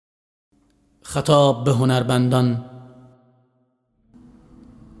خطاب به هنربندان.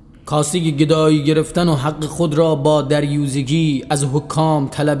 کاسه گدايي گرفتن و حق خود را با دريوزگي از حکام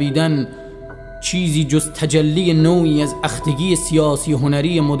طلبيدن چیزی جز تجلي نوعی از اختگي سیاسی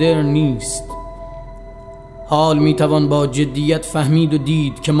هنری مدرن نیست. حال میتوان با جدیت فهمید و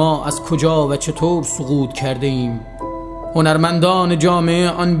دید که ما از کجا و چطور سقوط کرده ایم. هنرمندان جامعه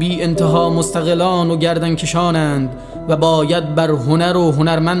آن بی انتها مستقلان و گردن کشانند و باید بر هنر و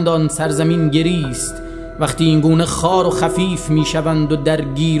هنرمندان سرزمین گریست. وقتی این گونه خار و خفیف میشوند و در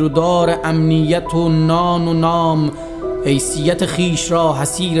گیر و دار امنیت و نان و نام حیثیت خیش را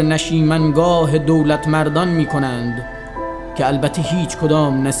حصیر نشیمنگاه دولت مردان میکنند که البته هیچ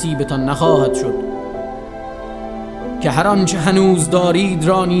کدام نصیبتان نخواهد شد، که هر آنچه هنوز دارید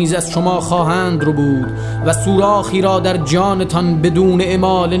را نیز از شما خواهند رو بود و سوراخی را در جانتان بدون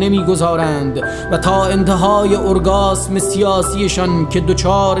اعمال نمیگذارند و تا انتهای ارگاسم سیاسیشان که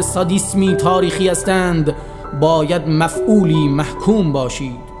دچار سادیسمی تاریخی هستند باید مفعولی محکوم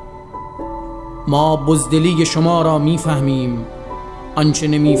باشید. ما بزدلی شما را میفهمیم، آنچه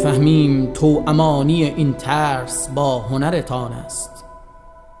نمیفهمیم تو امانی این ترس با هنرتان است.